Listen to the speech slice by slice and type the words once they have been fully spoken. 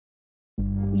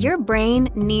Your brain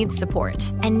needs support,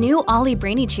 and new Ollie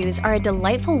Brainy Chews are a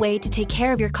delightful way to take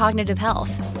care of your cognitive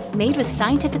health. Made with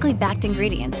scientifically backed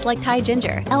ingredients like Thai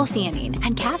ginger, L-theanine,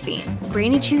 and caffeine,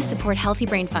 Brainy Chews support healthy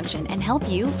brain function and help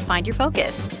you find your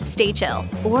focus, stay chill,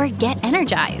 or get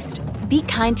energized. Be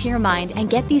kind to your mind and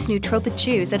get these nootropic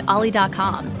chews at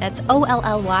ollie.com. That's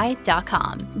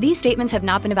OLLY.com. These statements have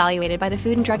not been evaluated by the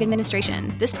Food and Drug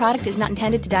Administration. This product is not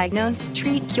intended to diagnose,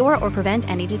 treat, cure, or prevent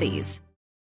any disease.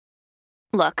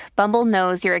 Look, Bumble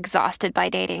knows you're exhausted by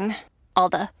dating. All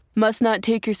the, must not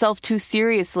take yourself too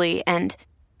seriously, and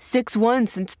 6'1"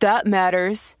 since that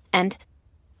matters, and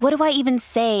what do I even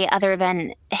say other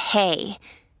than, hey?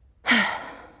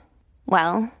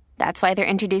 Well, that's why they're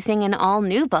introducing an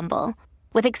all-new Bumble,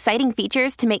 with exciting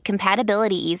features to make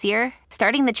compatibility easier,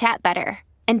 starting the chat better,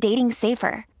 and dating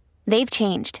safer. They've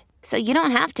changed, so you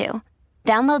don't have to.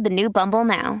 Download the new Bumble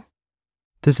now.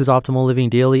 This is Optimal Living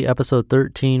Daily, episode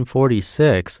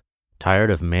 1346.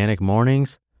 Tired of manic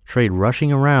mornings? Trade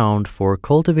rushing around for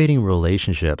cultivating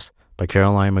relationships by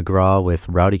Caroline McGraw with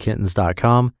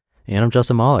rowdykittens.com. And I'm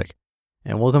Justin Malik.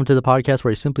 And welcome to the podcast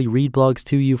where I simply read blogs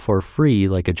to you for free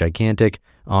like a gigantic,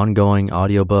 ongoing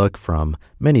audiobook from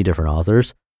many different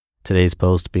authors. Today's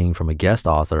post being from a guest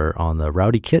author on the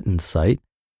Rowdy Kittens site.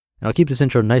 And I'll keep this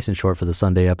intro nice and short for the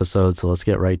Sunday episode, so let's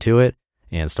get right to it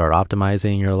and start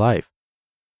optimizing your life.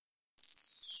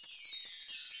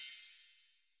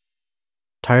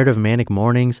 Tired of manic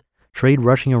mornings? Trade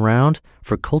rushing around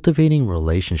for cultivating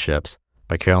relationships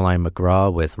by Caroline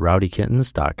McGraw with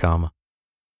rowdykittens.com.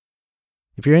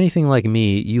 If you're anything like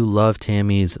me, you love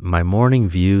Tammy's My Morning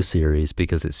View series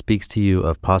because it speaks to you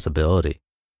of possibility.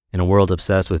 In a world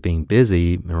obsessed with being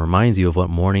busy, it reminds you of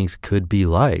what mornings could be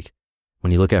like.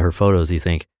 When you look at her photos, you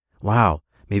think, wow,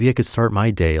 maybe I could start my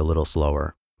day a little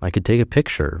slower. I could take a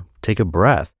picture, take a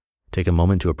breath, take a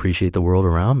moment to appreciate the world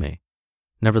around me.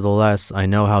 Nevertheless, I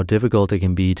know how difficult it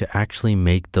can be to actually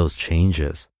make those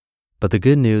changes. But the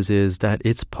good news is that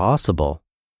it's possible.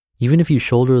 Even if you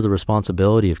shoulder the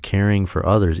responsibility of caring for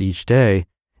others each day,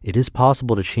 it is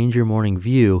possible to change your morning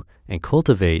view and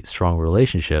cultivate strong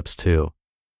relationships too.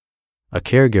 A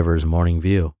caregiver's morning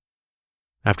view.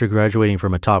 After graduating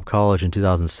from a top college in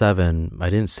 2007,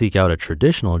 I didn't seek out a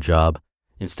traditional job.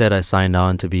 Instead, I signed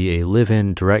on to be a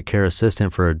live-in direct care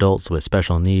assistant for adults with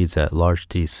special needs at L'Arche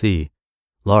DC.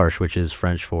 L'Arche, which is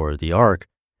French for the Ark,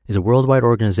 is a worldwide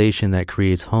organization that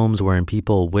creates homes wherein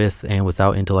people with and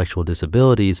without intellectual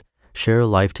disabilities share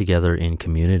life together in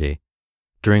community.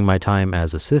 During my time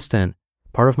as assistant,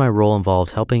 part of my role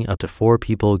involved helping up to 4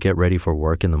 people get ready for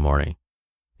work in the morning.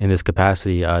 In this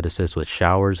capacity, I'd assist with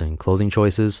showers and clothing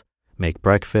choices, make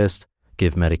breakfast,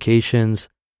 give medications,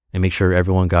 and make sure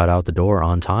everyone got out the door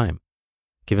on time.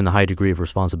 Given the high degree of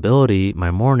responsibility, my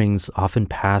mornings often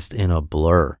passed in a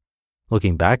blur.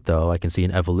 Looking back, though, I can see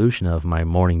an evolution of my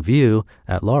morning view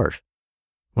at L'Arche.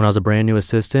 When I was a brand new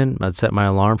assistant, I'd set my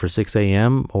alarm for 6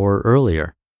 a.m. or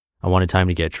earlier. I wanted time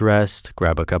to get dressed,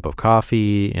 grab a cup of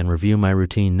coffee, and review my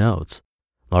routine notes.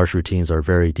 L'Arche routines are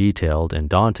very detailed and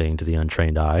daunting to the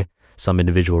untrained eye. Some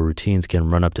individual routines can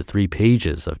run up to 3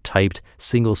 pages of typed,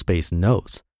 single-spaced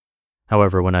notes.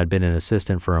 However, when I'd been an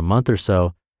assistant for a month or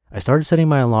so, I started setting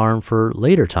my alarm for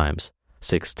later times,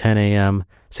 6:10 a.m.,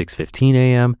 6:15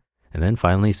 a.m., and then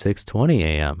finally 6:20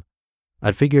 a.m.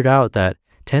 I'd figured out that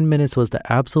 10 minutes was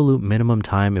the absolute minimum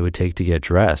time it would take to get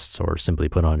dressed or simply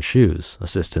put on shoes.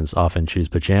 Assistants often choose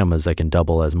pajamas that can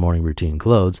double as morning routine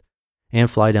clothes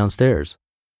and fly downstairs.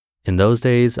 In those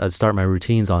days, I'd start my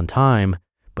routines on time,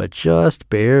 but just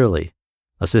barely.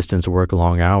 Assistants work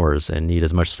long hours and need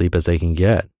as much sleep as they can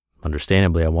get.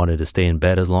 Understandably, I wanted to stay in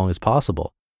bed as long as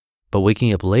possible. But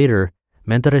waking up later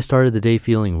meant that I started the day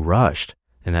feeling rushed,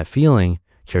 and that feeling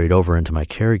carried over into my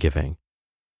caregiving.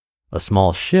 A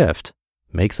small shift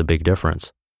makes a big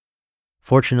difference.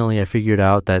 Fortunately, I figured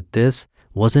out that this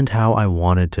wasn't how I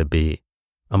wanted to be.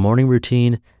 A morning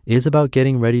routine is about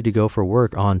getting ready to go for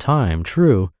work on time,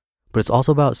 true, but it's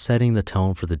also about setting the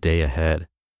tone for the day ahead.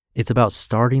 It's about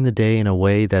starting the day in a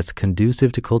way that's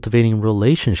conducive to cultivating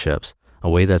relationships, a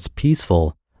way that's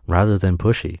peaceful rather than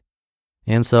pushy.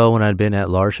 And so when I'd been at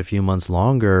L'Arche a few months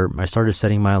longer, I started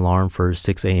setting my alarm for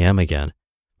 6 a.m. again.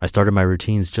 I started my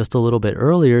routines just a little bit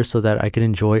earlier so that I could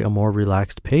enjoy a more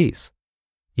relaxed pace.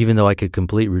 Even though I could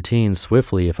complete routines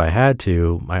swiftly if I had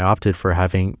to, I opted for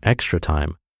having extra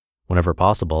time. Whenever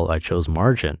possible, I chose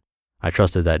margin. I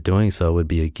trusted that doing so would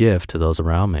be a gift to those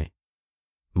around me.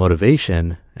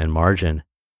 Motivation and margin.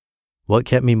 What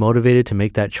kept me motivated to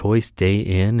make that choice day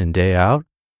in and day out?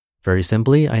 Very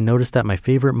simply, I noticed that my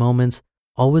favorite moments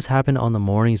always happened on the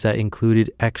mornings that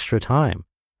included extra time,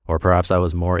 Or perhaps I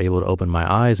was more able to open my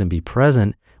eyes and be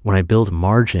present when I built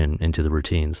margin into the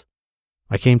routines.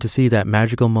 I came to see that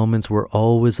magical moments were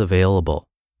always available.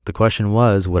 The question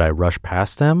was, would I rush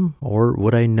past them or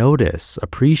would I notice,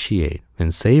 appreciate,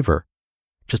 and savor?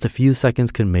 Just a few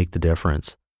seconds can make the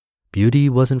difference. Beauty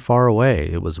wasn't far away.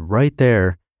 It was right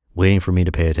there, waiting for me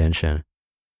to pay attention.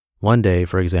 One day,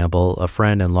 for example, a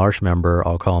friend and L'Arche member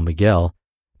I'll call Miguel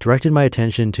directed my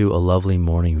attention to a lovely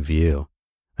morning view.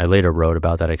 I later wrote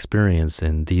about that experience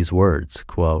in these words,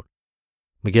 quote,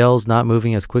 "Miguel's not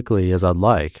moving as quickly as I'd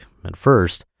like. At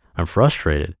first, I'm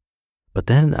frustrated. But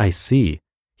then I see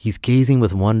he's gazing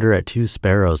with wonder at two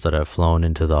sparrows that have flown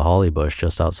into the holly bush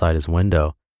just outside his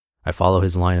window. I follow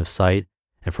his line of sight,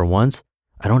 and for once,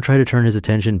 I don't try to turn his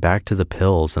attention back to the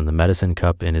pills and the medicine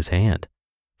cup in his hand.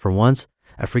 For once,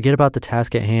 I forget about the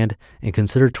task at hand and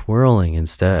consider twirling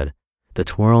instead, the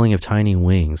twirling of tiny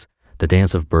wings, the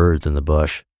dance of birds in the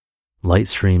bush. Light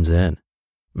streams in,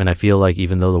 and I feel like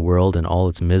even though the world in all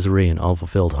its misery and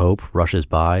unfulfilled hope rushes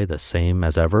by the same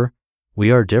as ever, we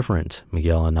are different,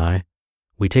 Miguel and I.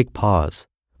 We take pause.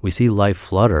 We see life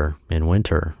flutter in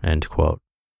winter," end quote.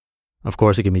 Of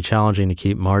course, it can be challenging to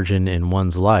keep margin in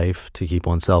one's life, to keep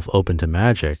oneself open to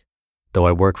magic. Though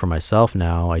I work for myself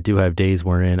now, I do have days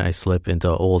wherein I slip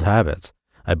into old habits.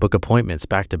 I book appointments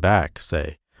back to back,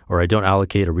 say, or I don't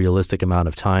allocate a realistic amount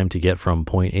of time to get from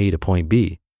point A to point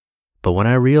B. But when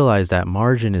I realize that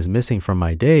margin is missing from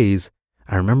my days,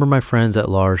 I remember my friends at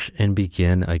L'Arche and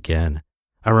begin again.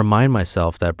 I remind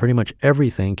myself that pretty much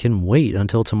everything can wait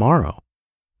until tomorrow.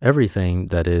 Everything,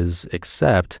 that is,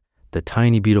 except the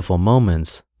tiny beautiful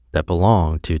moments that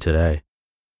belong to today.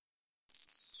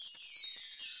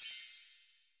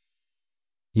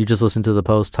 You just listened to the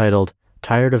post titled,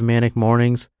 "Tired of Manic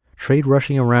Mornings? Trade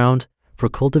Rushing Around for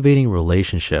Cultivating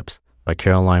Relationships" by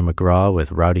Caroline McGraw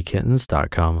with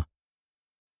RowdyKittens.com.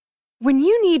 When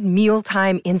you need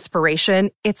mealtime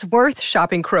inspiration, it's worth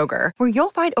shopping Kroger, where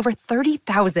you'll find over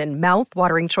 30,000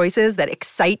 mouth-watering choices that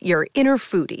excite your inner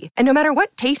foodie. And no matter what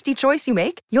tasty choice you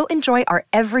make, you'll enjoy our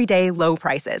everyday low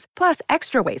prices, plus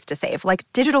extra ways to save, like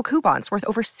digital coupons worth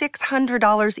over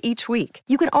 $600 each week.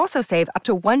 You can also save up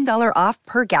to $1 off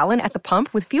per gallon at the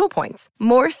pump with fuel points.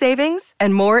 More savings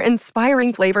and more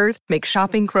inspiring flavors make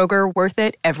shopping Kroger worth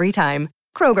it every time.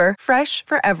 Kroger, fresh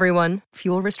for everyone.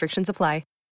 Fuel restrictions apply.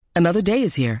 Another day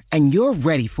is here, and you're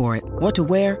ready for it. What to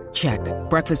wear? Check.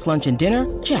 Breakfast, lunch, and dinner?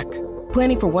 Check.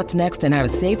 Planning for what's next and how to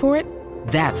save for it?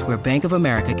 That's where Bank of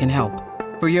America can help.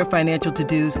 For your financial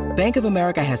to-dos, Bank of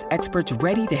America has experts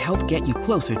ready to help get you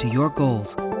closer to your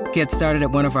goals. Get started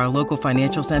at one of our local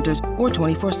financial centers or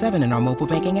 24/7 in our mobile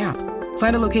banking app.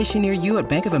 Find a location near you at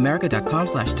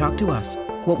bankofamerica.com/talktous.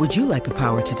 What would you like the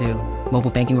power to do?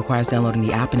 Mobile banking requires downloading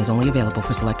the app and is only available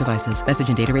for select devices. Message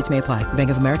and data rates may apply.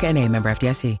 Bank of America NA, member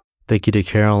FDIC. Thank you to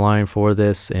Caroline for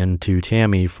this and to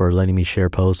Tammy for letting me share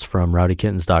posts from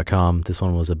RowdyKittens.com. This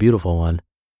one was a beautiful one.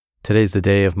 Today's the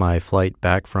day of my flight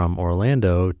back from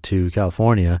Orlando to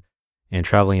California, and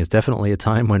traveling is definitely a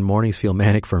time when mornings feel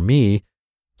manic for me,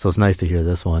 so it's nice to hear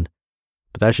this one.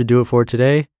 But that should do it for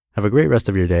today. Have a great rest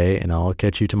of your day, and I'll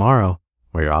catch you tomorrow,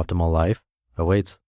 where your optimal life awaits.